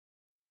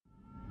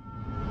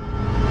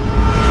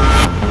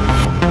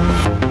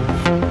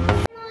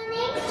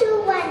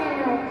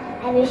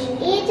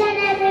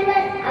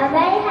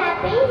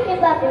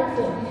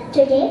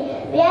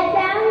Today, we are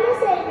proudly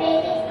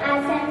celebrating our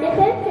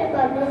 75th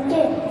Republic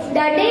Day.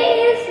 The day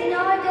is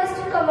not just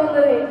to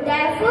commemorate the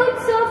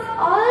efforts of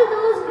all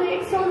those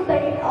great souls,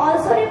 but it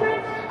also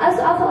reminds us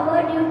of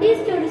our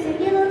duties to the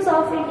citizens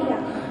of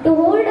India, to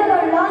hold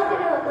our laws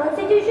and our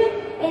constitution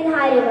in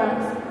high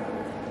regards.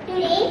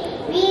 Today,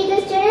 we,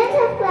 the students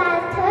of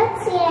class 3rd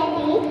C and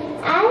D,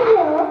 are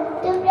here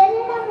to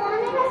present a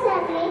morning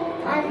assembly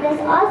on this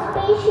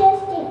auspicious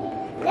day.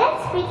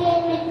 Let's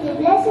begin with the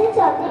blessings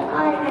of the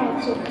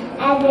Almighty.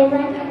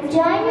 Everyone,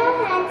 join your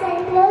hands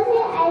and close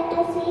your eyes to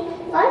see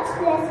God's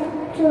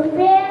blessing through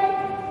prayer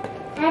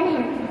and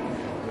hymn.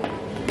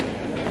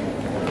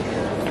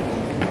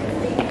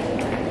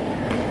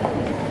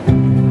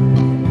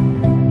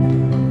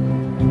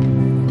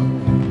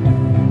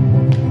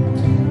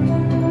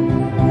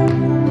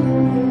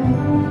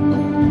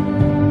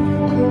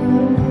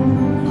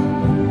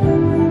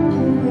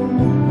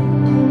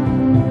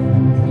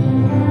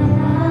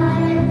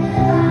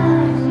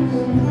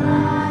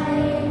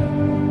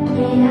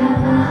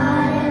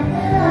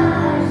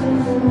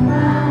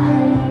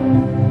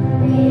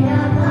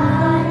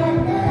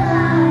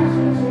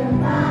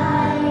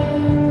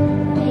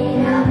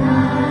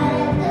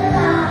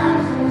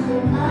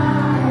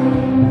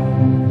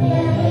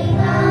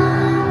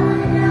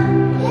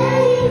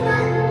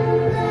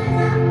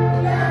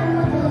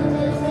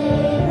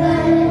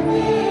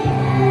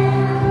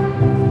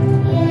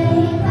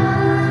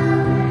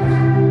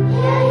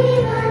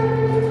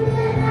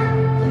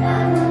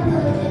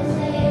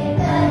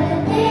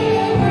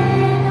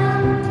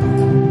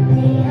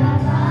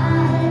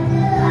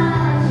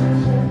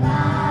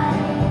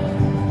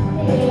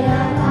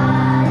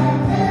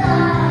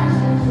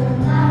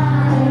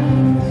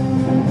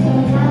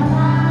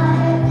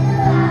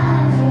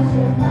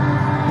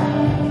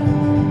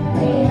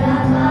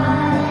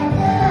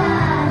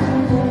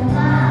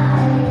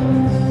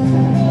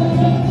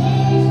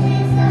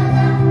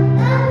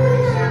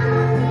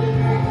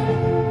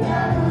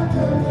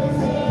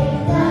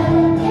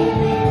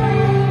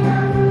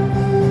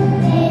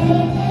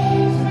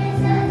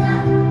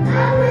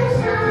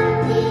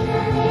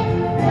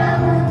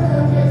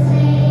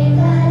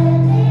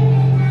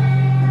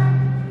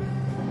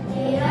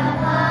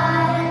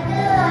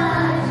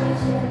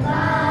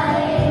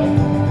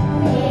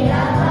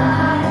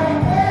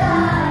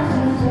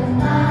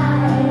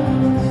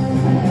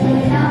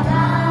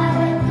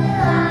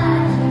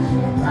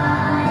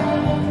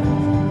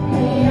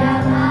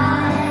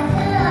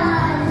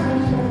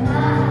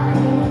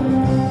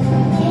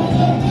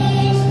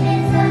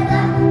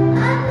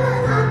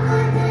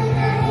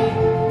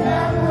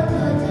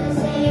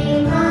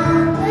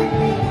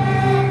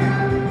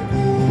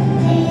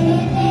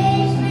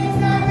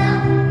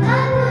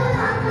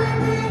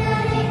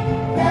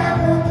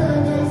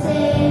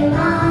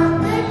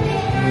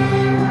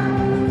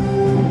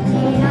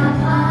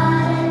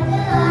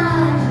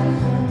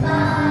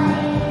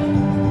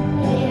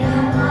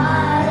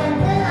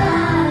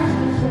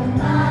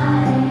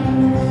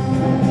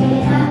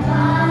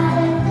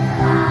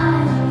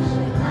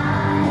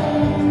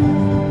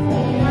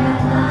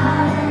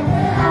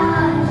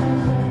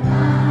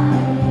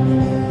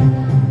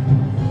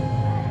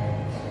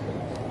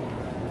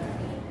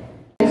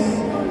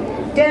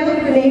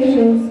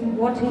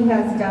 What he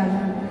has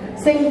done.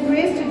 Sing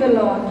praise to the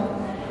Lord.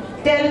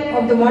 Tell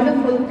of the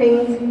wonderful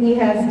things he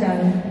has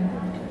done.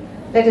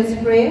 Let us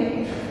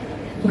pray.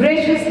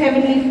 Gracious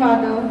Heavenly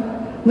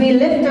Father, we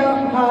lift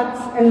our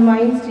hearts and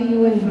minds to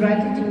you in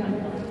gratitude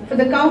for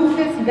the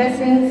countless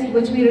blessings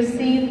which we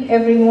receive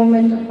every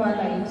moment of our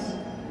lives.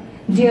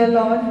 Dear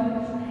Lord,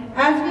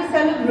 as we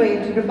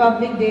celebrate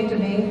Republic Day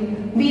today,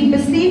 we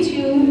beseech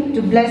you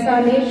to bless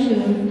our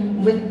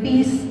nation with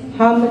peace,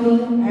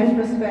 harmony and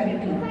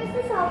prosperity.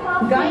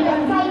 Guide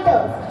and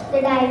fighters.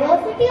 The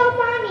diversity of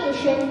our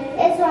nation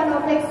is one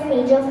of its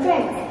major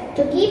strengths.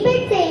 To keep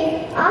it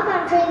safe,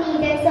 our country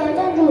needed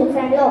certain rules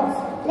and laws.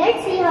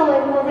 Let's see how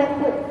it will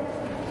happen.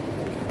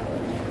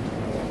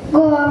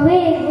 Go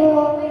away,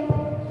 go away.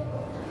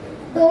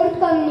 Don't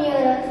come near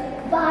us.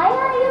 Why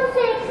are you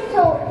saying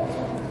so?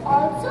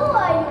 Also,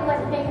 are you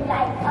Muslim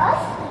like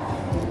us?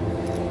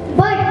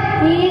 But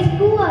he is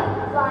poor.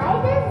 Why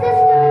this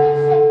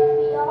discrimination?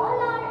 We all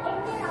are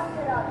Indian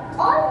after all.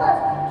 All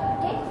must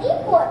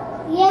equal.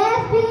 Yes,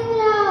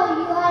 Bhimrao,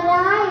 you are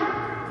right.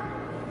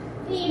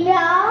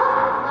 Bhimrao,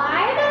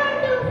 why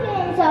don't you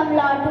frame some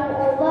law to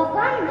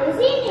overcome this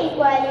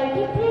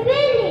inequality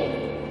prevailing?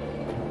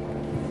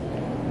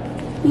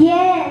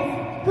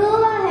 Yes, go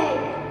ahead.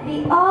 We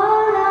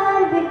all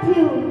are with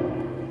you.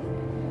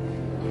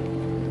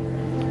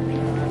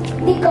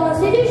 The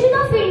Constitution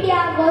of India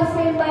was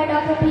framed by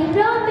Dr.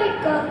 Bhimrao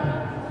Ambedkar.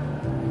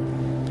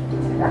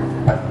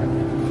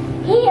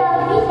 Here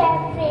we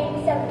have framed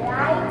some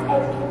rights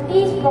and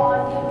duties for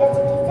the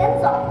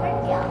citizens of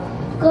India.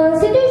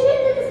 Constitution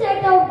is a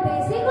set of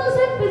basic rules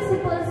and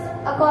principles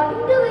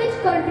according to which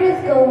countries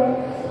govern.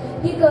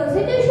 The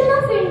Constitution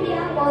of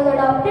India was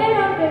adopted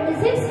on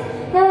 26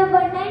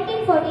 November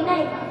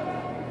 1949.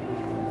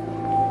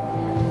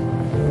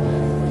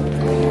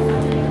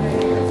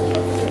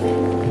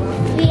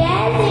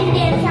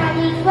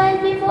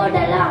 before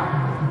the law.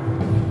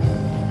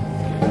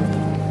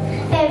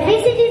 Every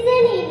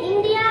citizen in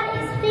India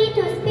is free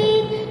to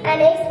speak and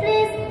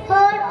express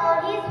her or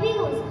his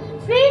views,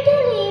 free to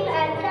live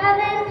and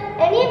travel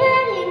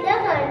anywhere in the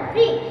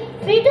country,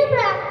 free to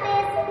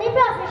practice any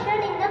profession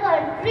in the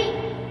country.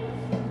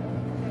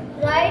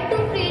 Right to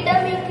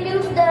freedom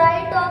includes the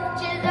right of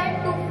children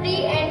to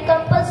free and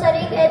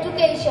compulsory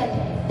education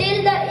till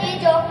the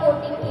age of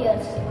 14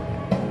 years.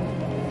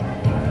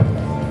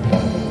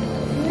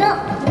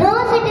 No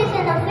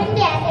citizen of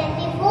India can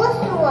be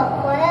forced to work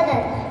for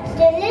others.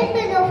 Children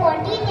below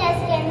 14 years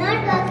cannot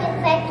work in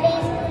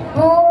factories,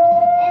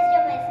 homes as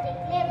domestic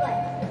labor.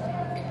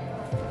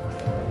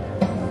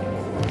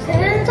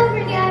 Citizens of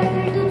India are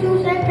free to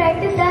choose and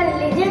practice the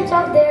religions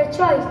of their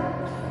choice.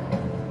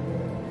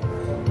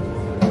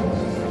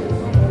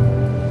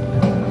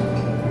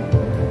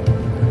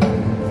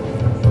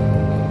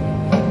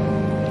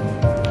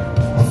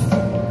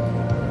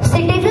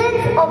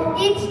 Citizens of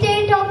each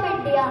state of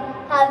India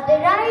have the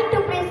right to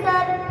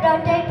preserve,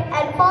 protect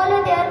and follow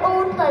their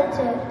own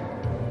culture.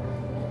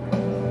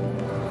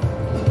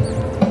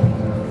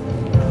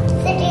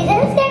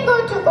 Citizens can go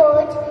to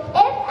court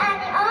if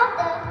any of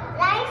the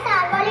rights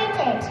are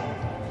violated.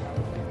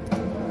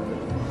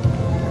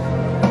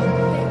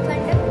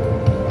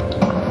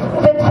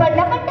 With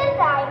fundamental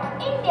rights,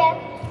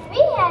 Indians,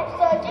 we have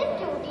certain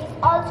duties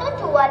also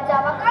towards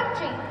our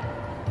country.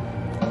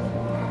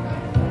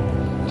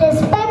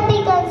 Respect the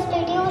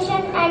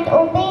Constitution and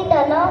obey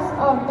the laws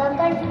of the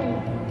country.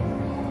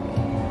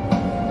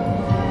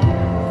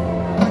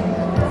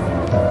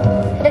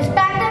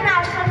 Respect the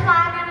national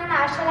flag and the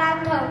national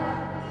anthem.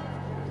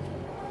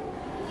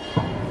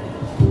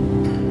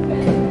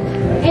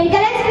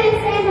 Encourage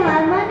peace and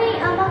harmony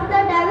among the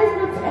diverse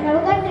groups in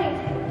our country.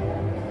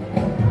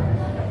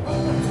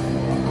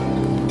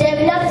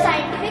 Develop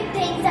scientific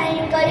things and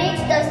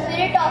encourage the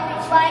spirit of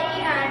inquiry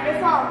and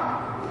reform.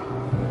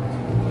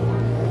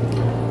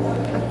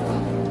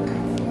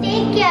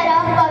 Take care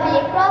of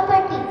public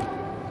property.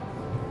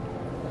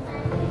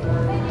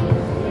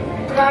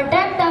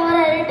 Protect our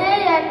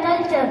heritage and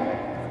culture.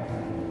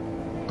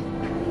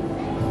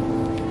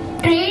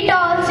 Treat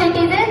all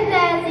citizens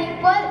as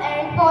equal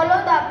and follow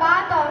the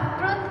path of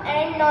truth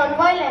and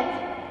non-violence.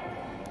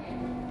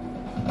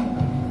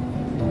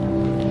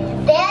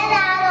 There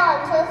are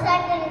also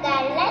certain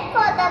guidelines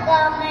for the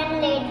government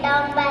laid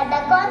down by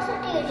the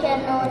Constitution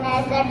known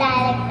as the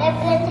directive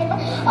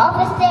principles of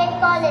state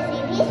policy.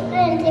 These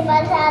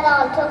principles are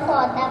also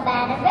for the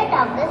benefit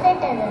of the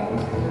citizens.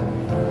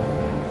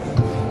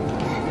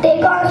 The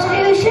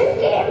Constitution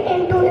came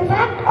into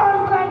effect on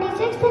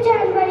 26th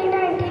January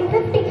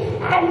 1950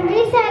 and we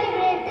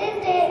celebrate this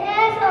day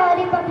as our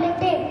Republic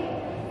Day.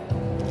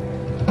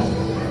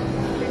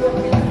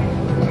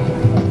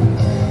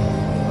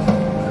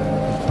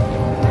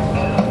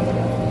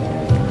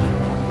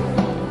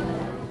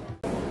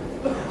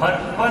 हर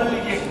पल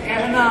ये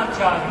कहना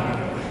चाहिए,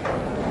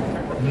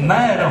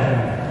 मैं रहूं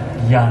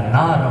या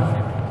ना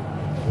रहूं,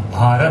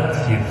 भारत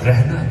ये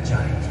रहना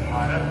चाहिए,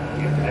 भारत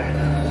ये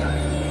रहना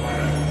चाहिए।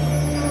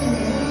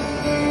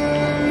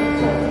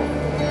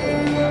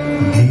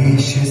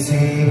 देश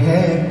से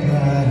है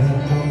प्यार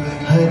तो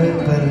हर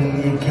पल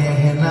ये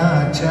कहना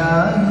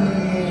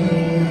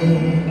चाहिए,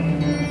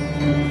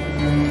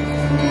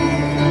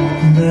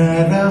 मैं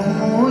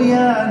रहूं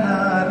या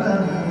ना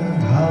रहूं,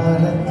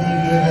 भारत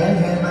ये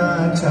रहना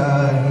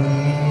चाहिए।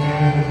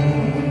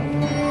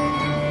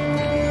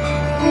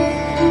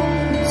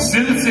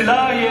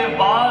 सिलसिला ये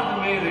बात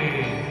मेरे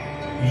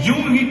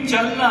यूं ही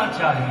चलना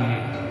चाहिए,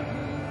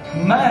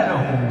 मैं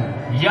रहूं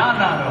या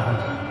ना रहूं,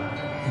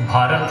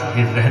 भारत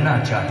ये रहना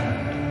चाहिए,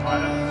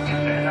 भारत ये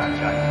रहना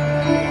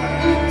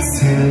चाहिए।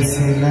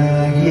 सिलसिला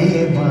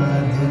ये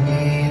बात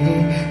मेरे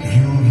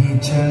यूं ही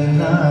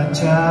चलना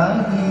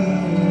चाहिए,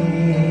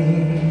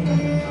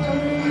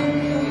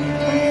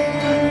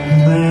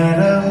 मैं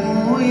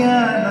रहूं या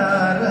ना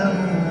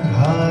रहूं,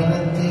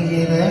 भारत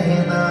ये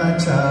रहना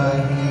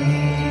चाहिए।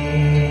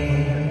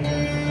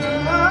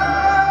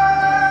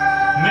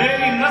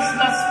 मेरी नस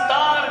नस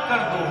तार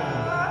कर दो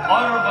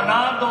और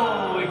बना दो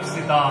एक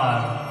सितार,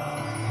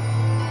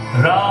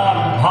 राग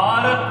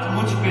भारत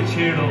मुझ पे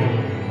छेड़ो,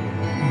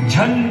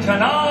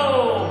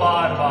 झनझनाओ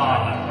बार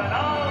बार।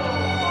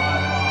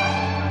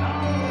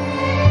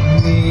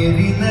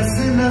 मेरी नस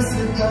नस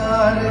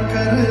तार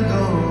कर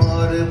दो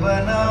और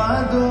बना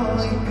दो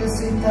एक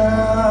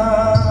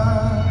सितार,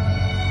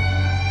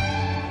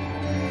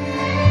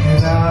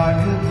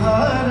 राग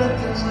भारत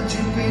मुझ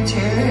पे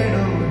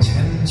छेड़ो,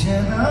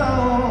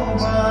 झनझनाओ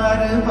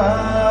बार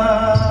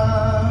बार।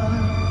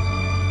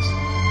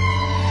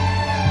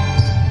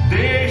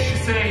 देश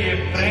से ये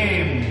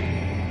प्रेम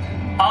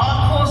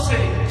आंखों से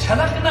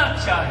झलकना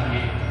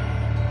चाहिए,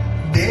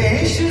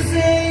 देश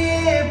से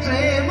ये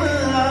प्रेम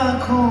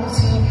आँखों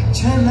से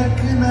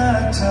झलकना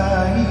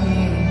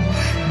चाहिए,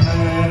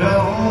 मैं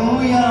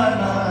रहूं या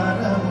ना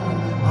रहूं,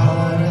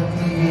 भारत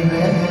ये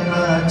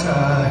रहना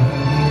चाहिए।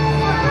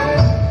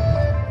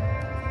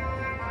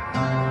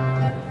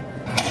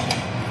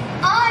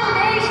 और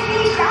देश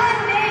की शान,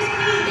 देश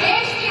की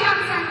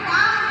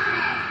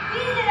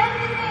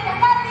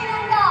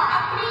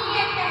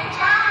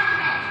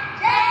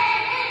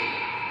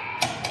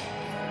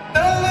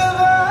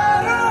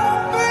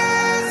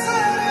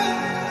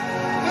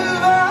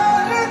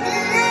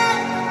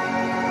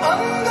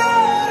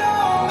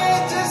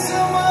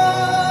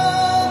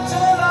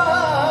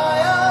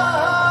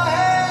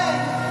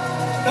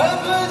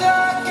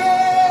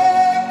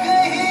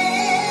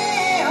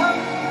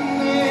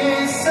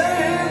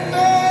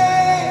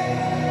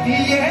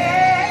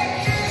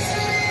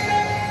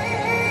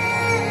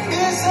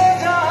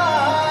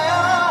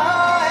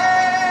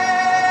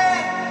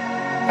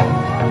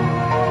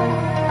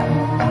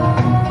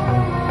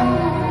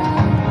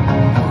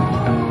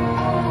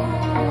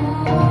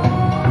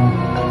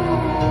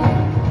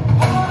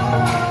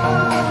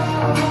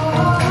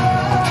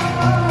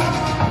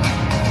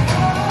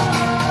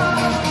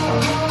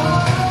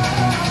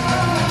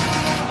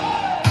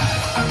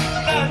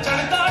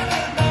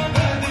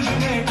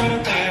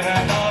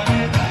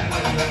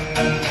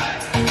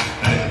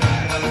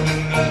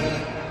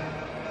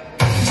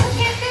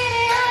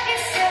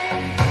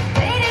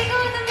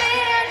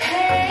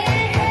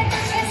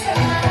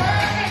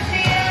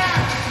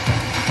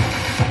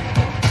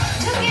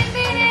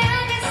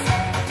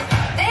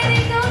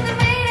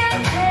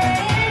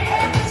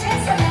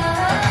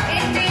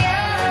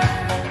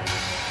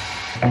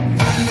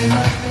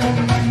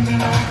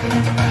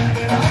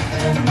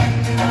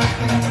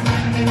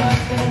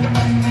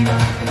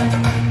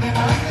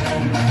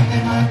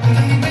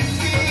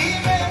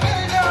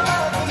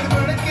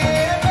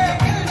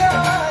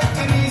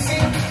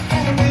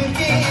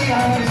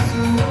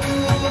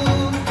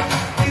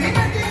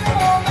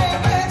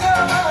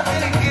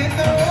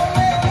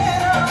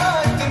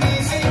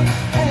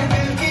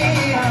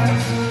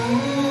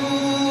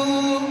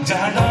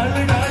जहाँ डाल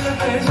डाल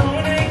पे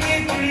सोने की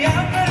चिड़िया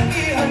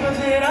करती है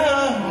बसेरा,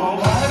 वो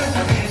भारत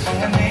देश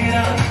है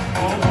मेरा,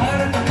 वो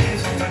भारत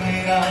देश है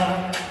मेरा।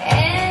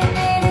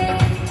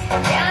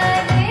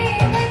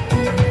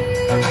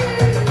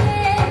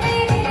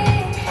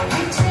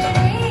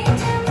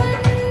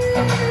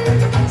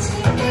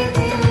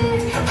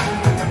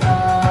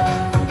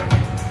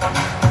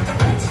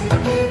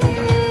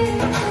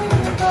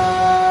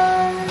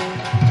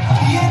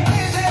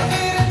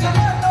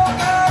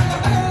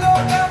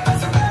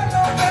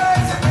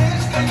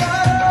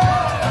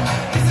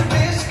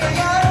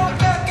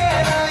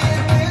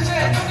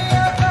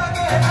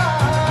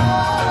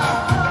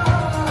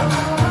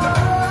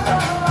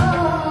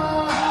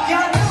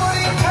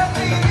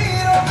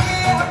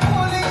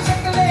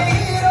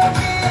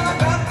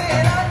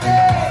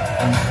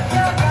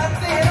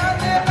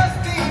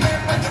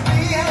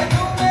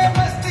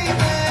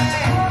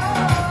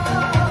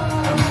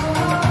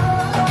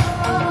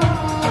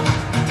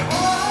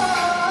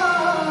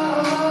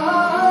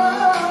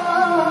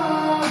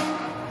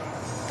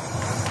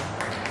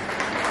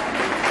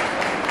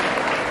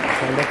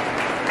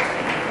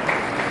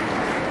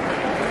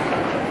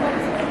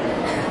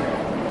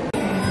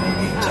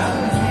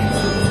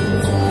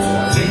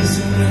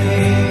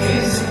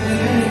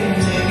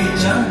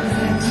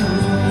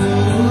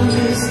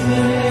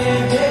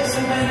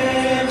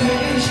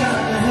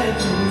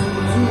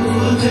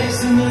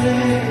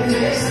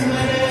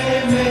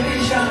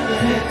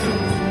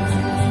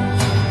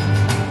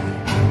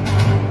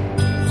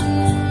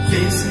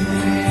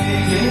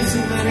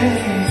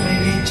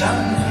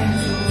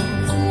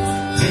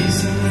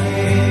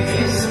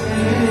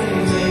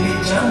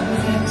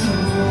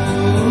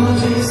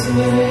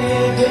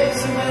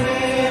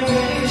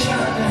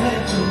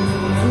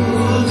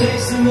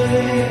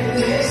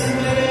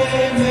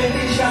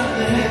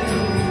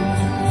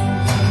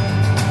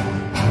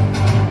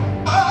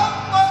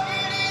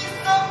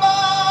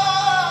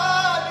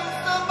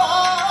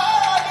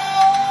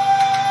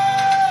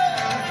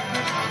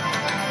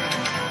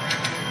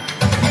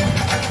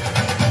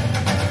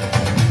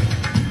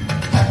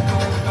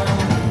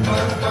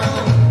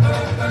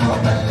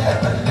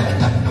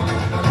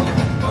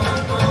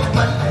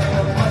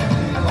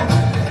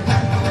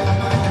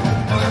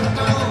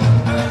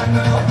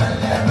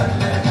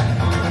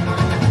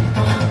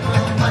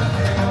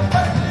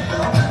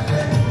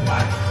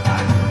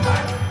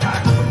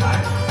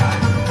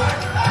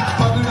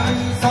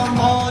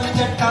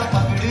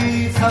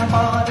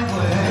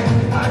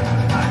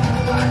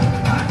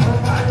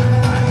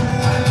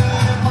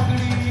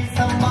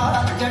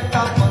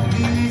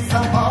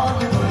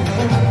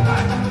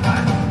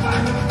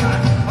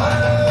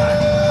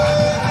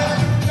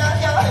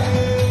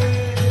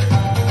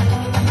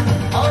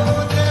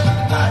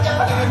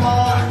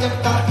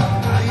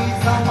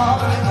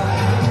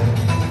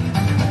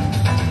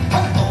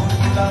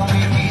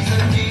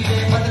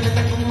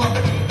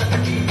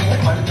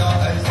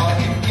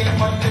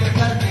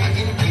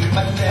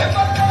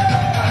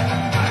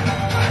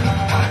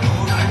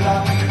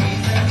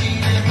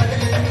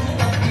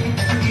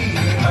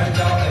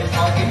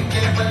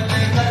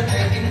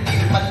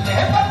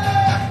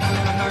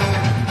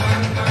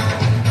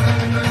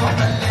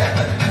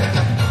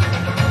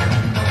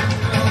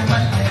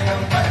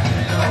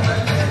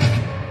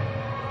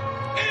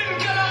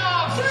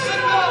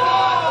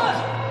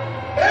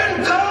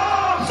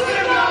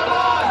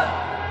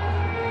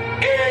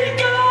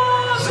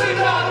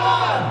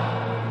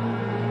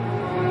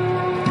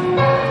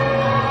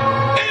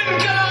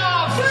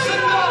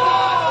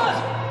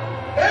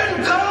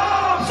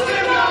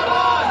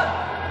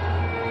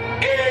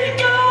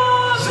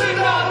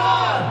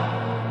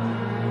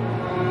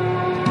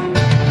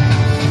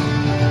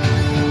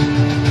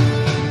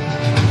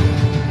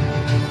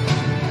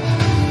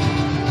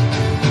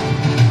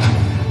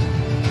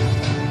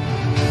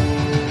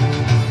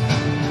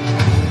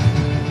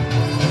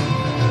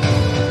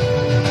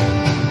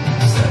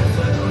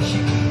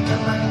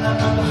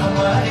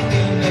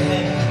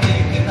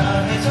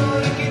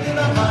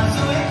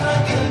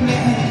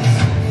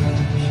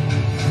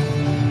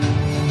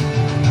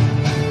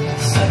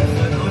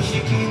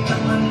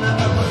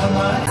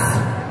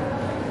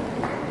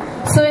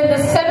 So in the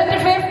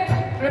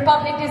 75th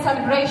Republic Day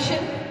celebration,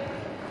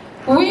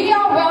 we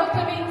are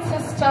welcoming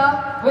Sister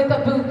with a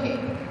bouquet.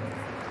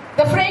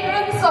 The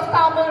fragrance of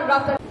Carmel,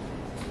 Ratanpur.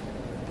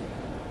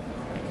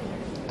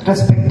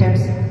 Respected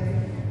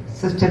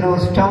Sister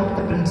Rostown,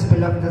 the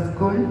principal of the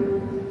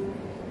school,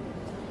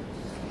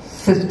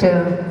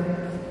 Sister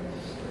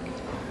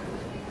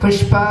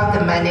Pushpa,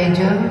 the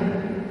manager,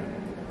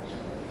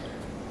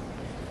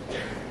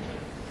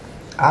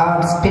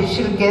 our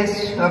special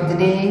guest of the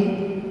day,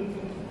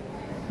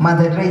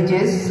 Mother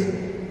Regis,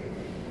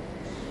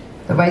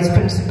 the Vice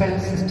Principal,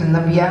 Sister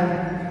Navya,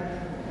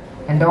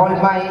 and all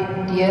my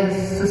dear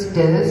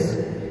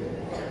sisters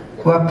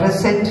who are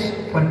present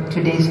for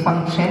today's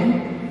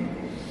function,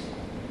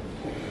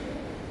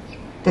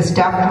 the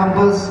staff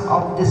members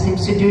of this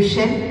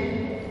institution,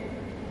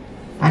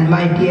 and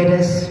my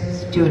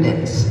dearest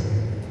students.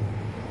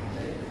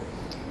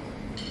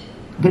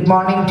 Good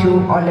morning to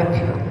all of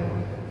you.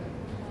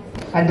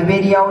 At the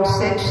very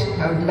outset,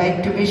 I would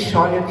like to wish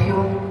all of you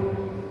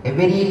a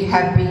very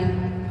happy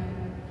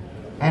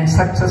and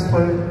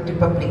successful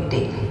Republic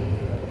Day.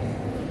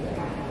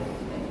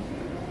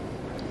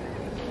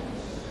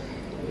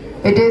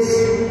 It is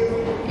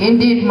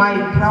indeed my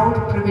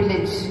proud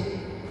privilege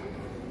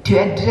to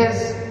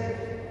address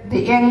the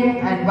young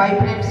and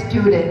vibrant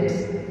students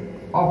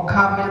of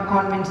Carmel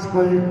Convent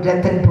School,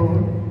 Ratanpur,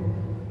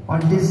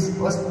 on this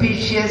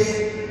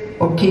auspicious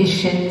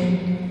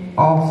occasion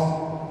of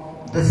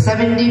the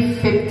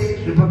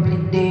 75th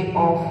Republic Day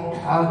of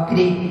our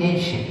great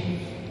nation,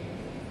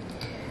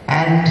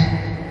 and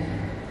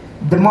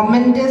the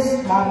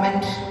momentous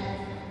moment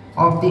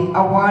of the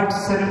award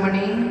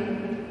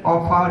ceremony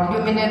of our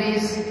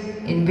luminaries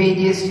in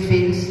various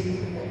fields.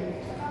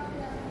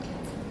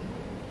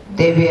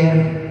 They were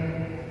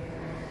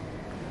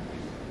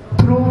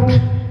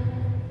proved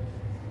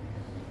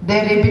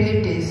their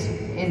abilities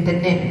in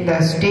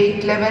the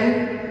state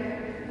level,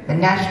 the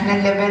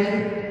national level,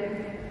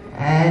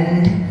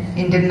 and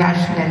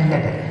international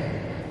level.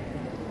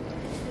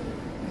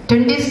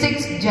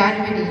 26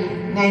 January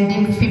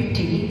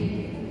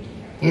 1950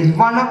 is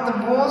one of the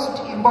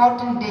most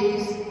important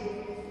days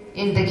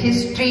in the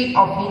history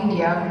of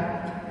India,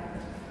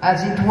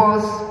 as it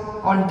was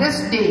on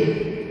this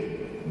day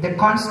the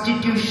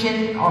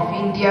Constitution of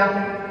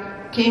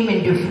India came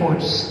into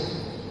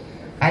force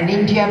and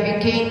India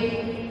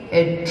became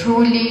a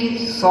truly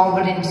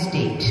sovereign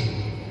state.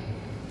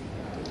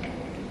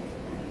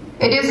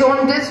 It is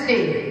on this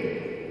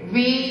day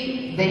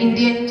we, the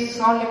Indians,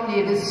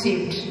 solemnly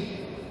received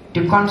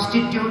to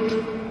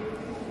constitute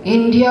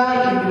India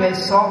into a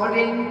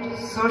sovereign,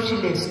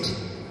 socialist,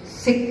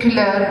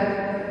 secular,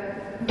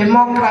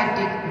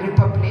 democratic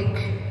republic,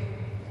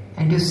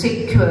 and to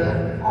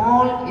secure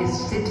all its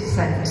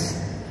citizens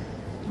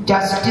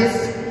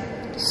justice,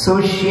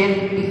 social,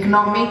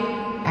 economic,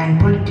 and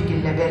political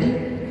level,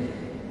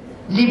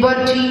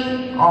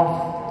 liberty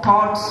of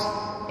thoughts,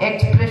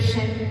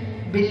 expression,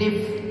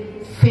 belief,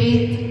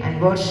 faith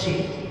and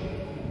worship,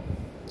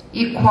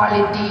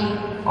 equality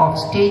of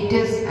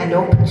status and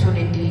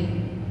opportunity,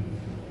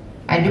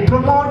 and to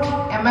promote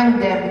among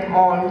them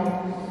all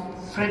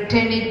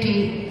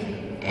fraternity,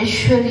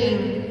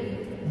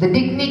 assuring the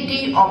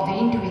dignity of the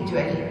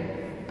individual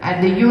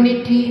and the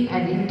unity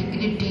and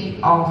integrity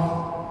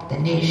of the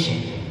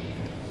nation.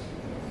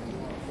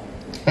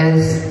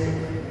 As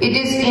it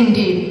is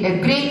indeed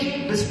a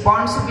great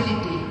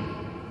responsibility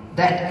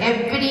that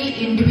every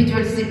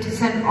individual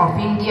citizen of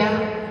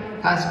India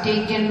has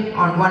taken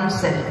on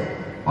oneself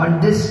on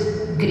this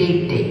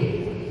great day.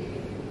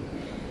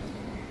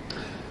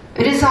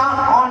 It is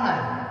our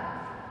honor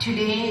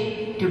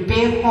today to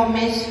pay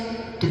homage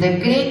to the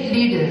great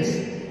leaders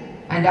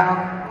and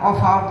of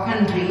our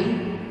country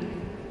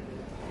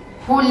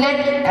who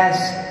led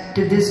us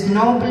to this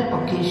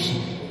noble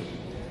occasion.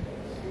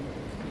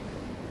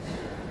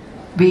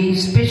 We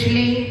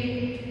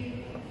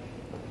especially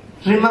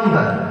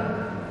remember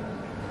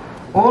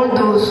all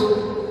those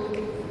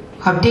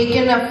who have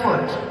taken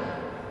effort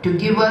to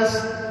give us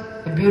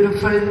a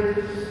beautiful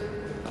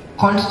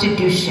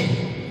constitution,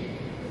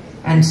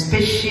 and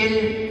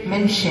special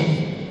mention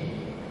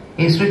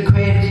is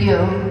required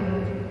here,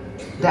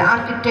 the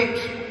architect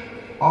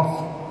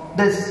of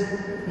this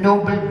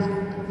noble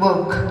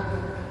work,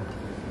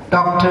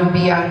 Dr.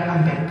 B.R.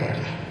 Ambedkar.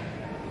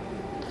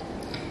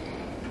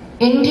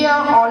 India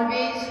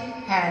always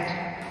had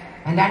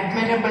an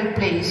admirable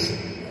place,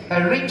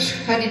 a rich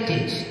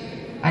heritage,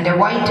 and a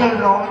vital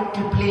role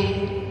to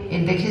play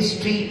in the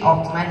history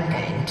of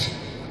mankind.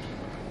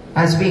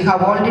 As we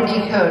have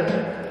already heard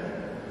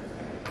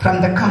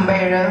from the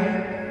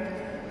comparer,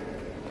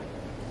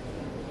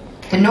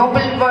 the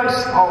noble words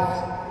of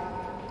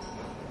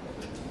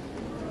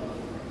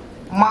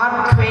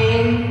Mark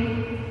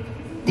Twain,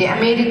 the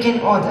American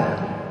author,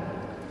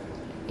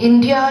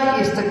 India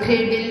is the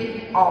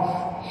cradle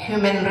of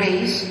human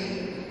race,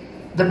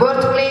 the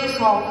birthplace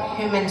of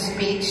human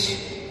speech,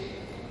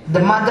 the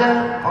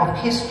mother of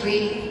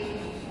history,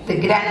 the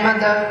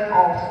grandmother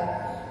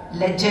of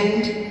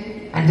legend,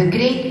 and the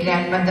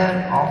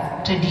great-grandmother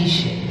of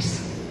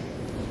traditions.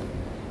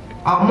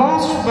 Our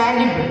most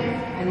valuable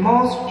and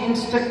most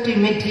instructive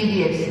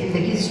materials in the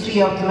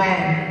history of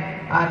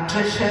man are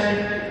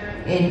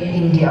treasured in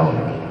India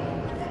only.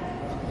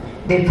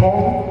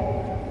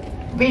 Therefore,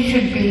 we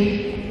should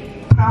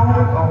be proud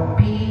of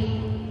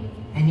being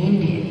an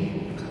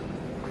Indian.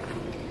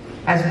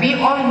 As we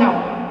all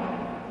know,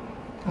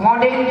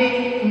 modern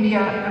day India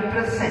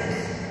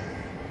represents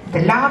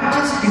the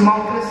largest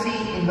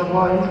democracy in the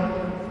world,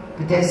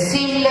 with a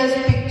seamless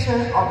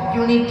picture of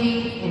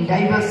unity in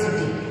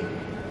diversity,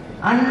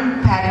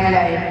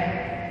 unparalleled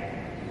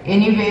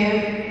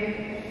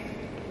anywhere.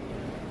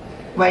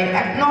 While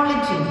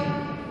acknowledging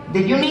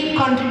the unique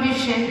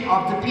contribution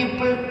of the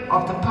people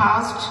of the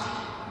past,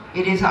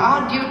 it is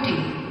our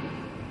duty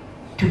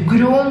to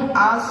groom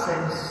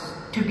ourselves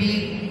to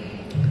be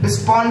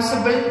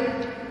responsible,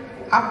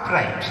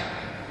 upright,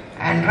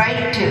 and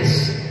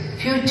righteous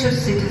future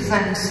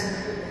citizens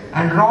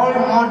and role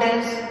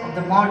models of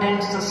the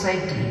modern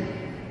society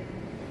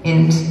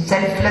in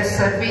selfless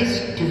service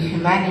to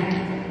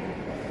humanity.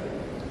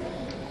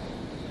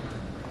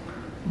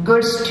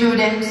 Good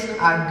students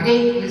are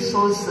great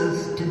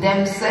resources to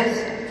themselves,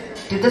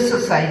 to the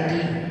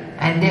society,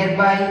 and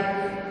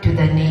thereby to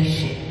the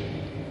nation.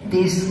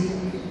 These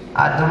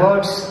are the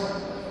words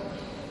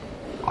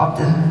of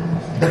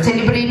the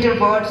celebrated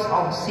words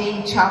of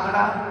Saint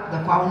Chavara,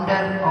 the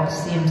founder of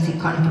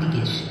CMC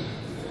congregation.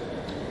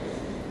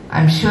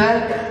 I'm sure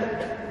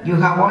you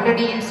have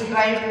already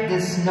inscribed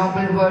these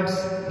noble words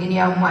in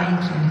your mind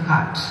and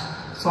heart.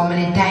 So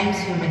many times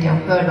you might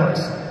have heard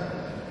also.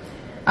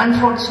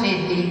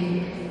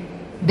 Unfortunately,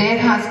 there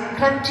has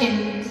crept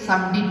in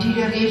some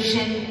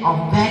deterioration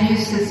of value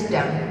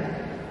system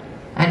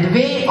and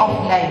way of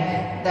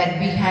life that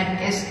we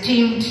had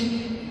esteemed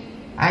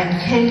and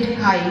held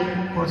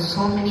high for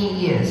so many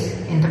years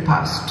in the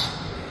past.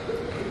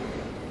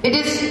 It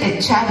is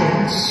a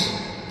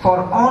challenge for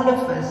all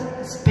of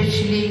us,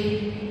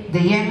 especially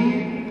the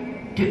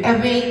young, to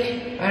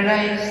awake,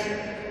 arise,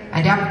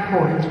 and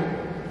uphold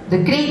the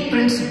great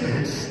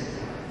principles,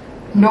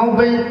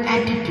 noble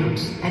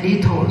attitudes and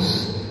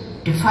ethos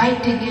to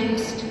fight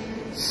against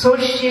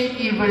social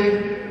evil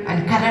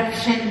and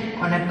corruption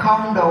on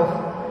account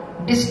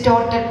of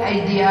distorted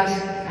ideas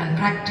and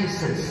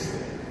practices,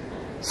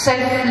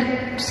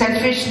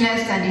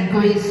 selfishness and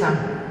egoism,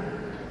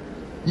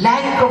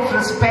 lack of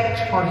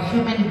respect for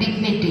human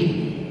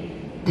dignity,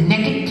 the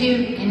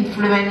negative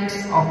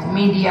influence of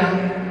media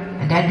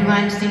and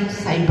advancing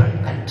cyber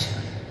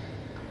culture.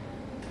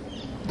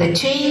 The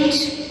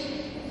change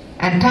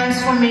and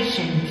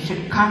transformation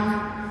should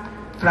come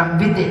from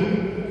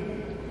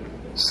within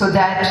so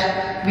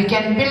that we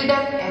can build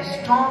up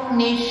a strong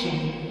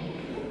nation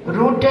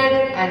rooted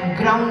and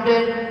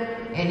grounded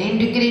in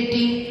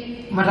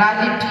integrity,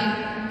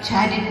 morality,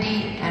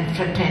 charity and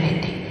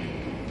fraternity.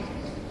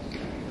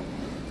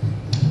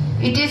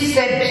 It is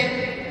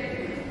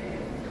said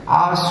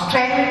our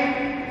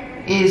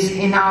strength is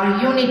in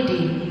our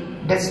unity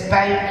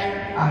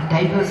despite our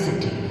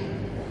diversity.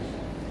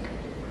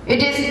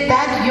 It is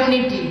that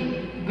unity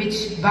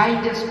which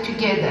binds us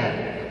together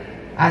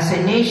as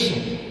a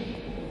nation,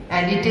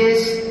 and it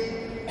is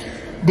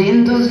the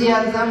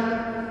enthusiasm,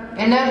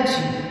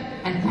 energy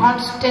and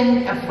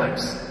constant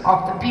efforts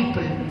of the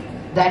people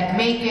that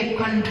make a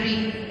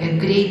country a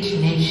great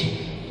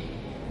nation.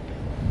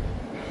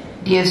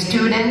 Dear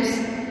students,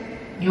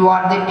 you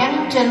are the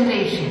young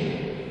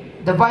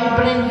generation, the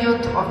vibrant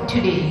youth of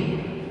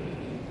today.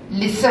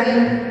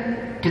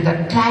 Listen to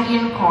the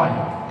clarion call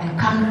and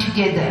come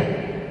together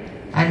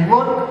and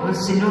work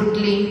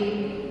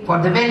resolutely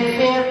for the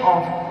welfare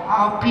of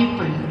our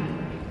people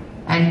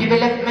and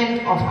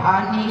development of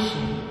our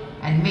nation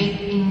and make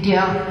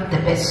India the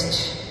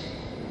best.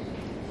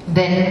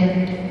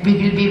 Then we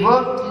will be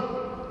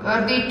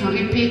worthy to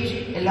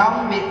repeat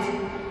along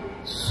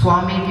with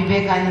Swami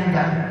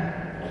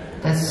Vivekananda,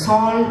 the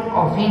soul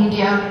of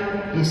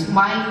India is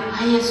my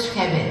highest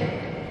heaven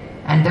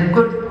and the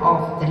good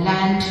of the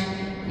land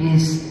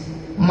is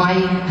my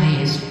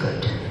highest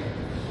good.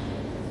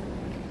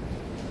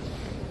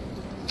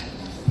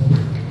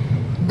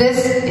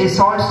 This is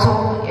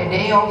also a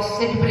day of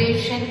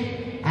celebration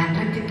and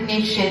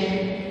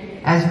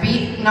recognition as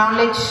we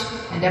acknowledge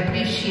and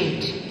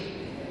appreciate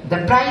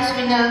the prize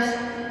winners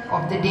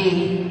of the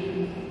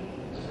day.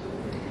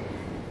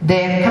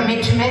 Their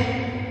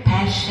commitment,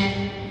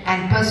 passion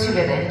and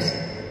perseverance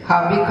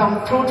have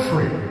become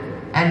fruitful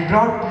and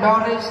brought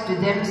laurels to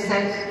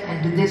themselves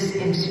and to this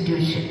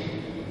institution.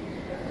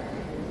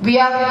 We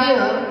are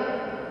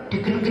here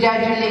to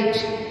congratulate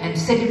and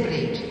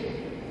celebrate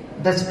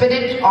the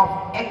spirit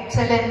of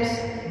excellence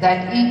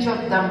that each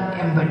of them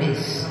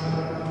embodies.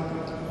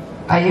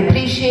 I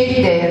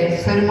appreciate their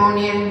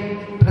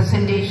ceremonial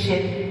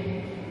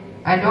presentation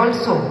and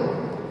also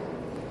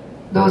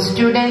those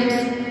students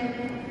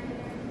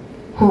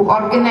who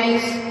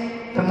organize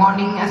the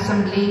morning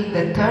assembly,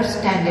 the third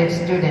standard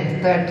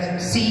students, third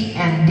C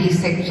and D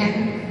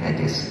section, that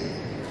is,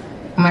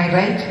 am I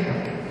right?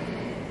 Okay.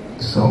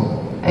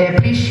 So, I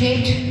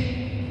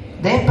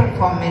appreciate their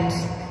performance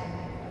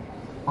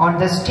on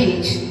the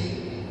stage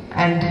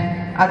and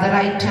other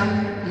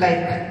item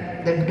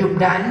like the group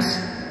dance,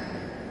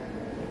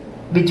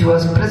 which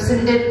was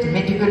presented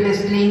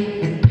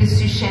meticulously with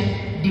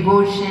precision,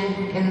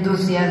 devotion,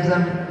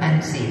 enthusiasm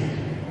and zeal.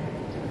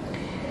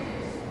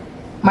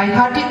 My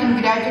hearty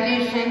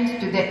congratulations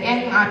to the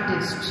young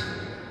artists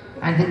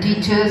and the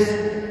teachers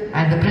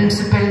and the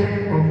principal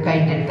who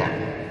guided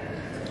them.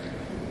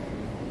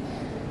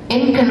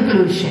 In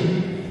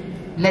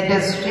conclusion, let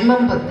us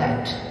remember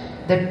that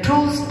the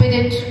true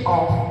spirit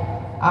of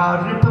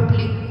our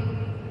republic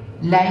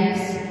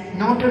lies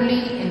not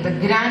only in the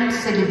grand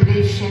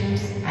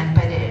celebrations and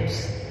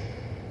parades,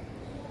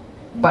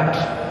 but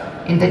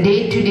in the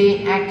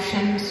day-to-day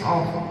actions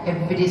of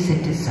every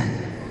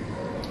citizen.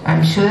 I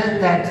am sure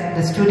that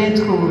the students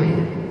who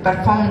will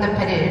perform the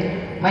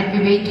parade might be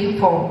waiting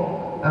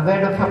for a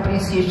word of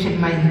appreciation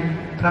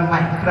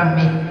from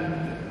me.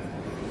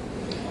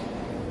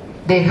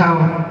 They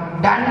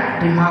have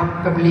done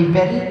remarkably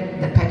well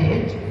the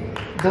parade,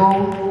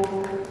 though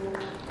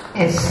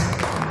yes,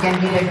 can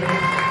be like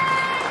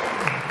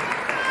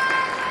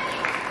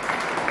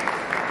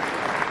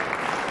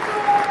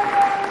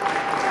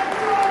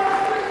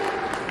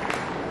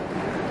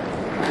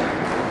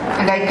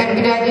and I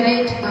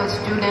congratulate those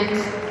students,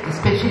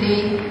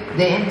 especially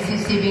the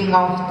NCC wing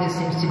of this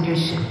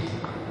institution.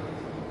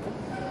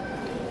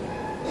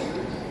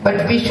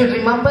 But we should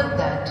remember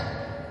that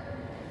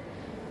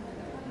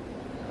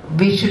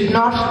we should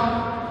not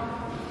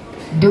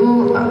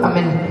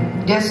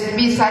just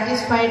be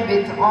satisfied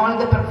with all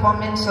the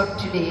performance of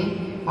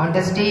today on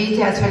the stage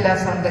as well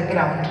as on the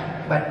ground.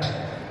 But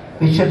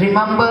we should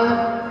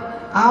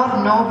remember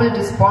our noble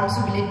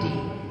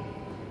responsibility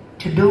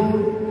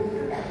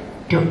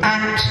to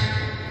act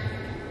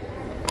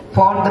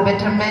for the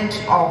betterment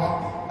of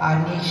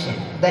our nation.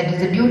 That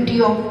is the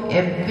duty of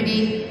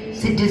every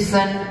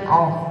citizen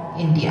of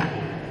India.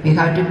 We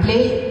have to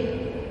play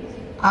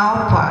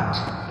our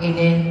part in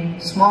a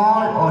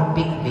small or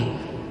big way.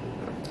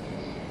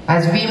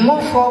 As we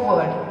move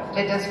forward,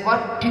 let us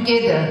work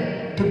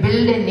together to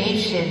build a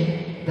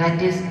nation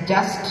that is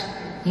just,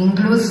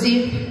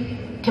 inclusive,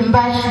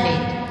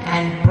 compassionate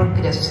and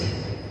progressive.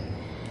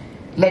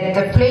 Let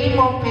the flame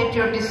of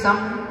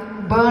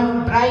patriotism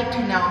burn bright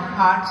in our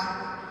hearts,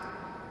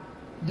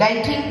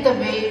 lighting the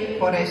way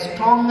for a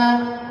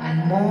stronger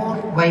and more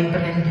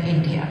vibrant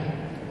India.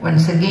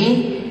 Once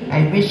again,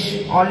 I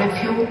wish all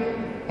of you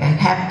a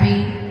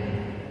happy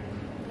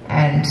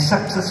and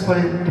successful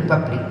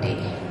Republic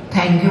Day.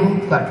 Thank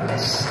you. God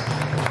bless.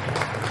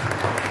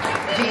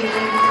 Jai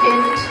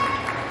Hind,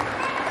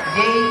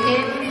 Jai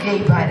Hind, Jai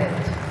Bharat.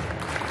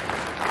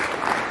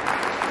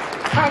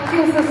 Thank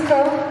you,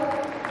 sister,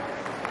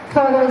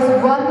 for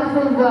those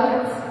wonderful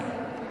words.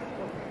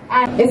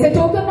 And it's a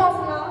token of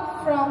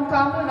love from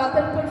Carmel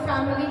Ratanpur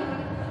family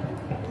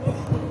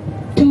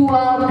to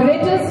our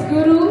greatest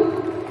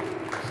guru,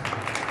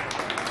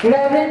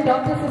 Reverend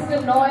Dr.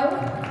 Sister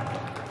Noel.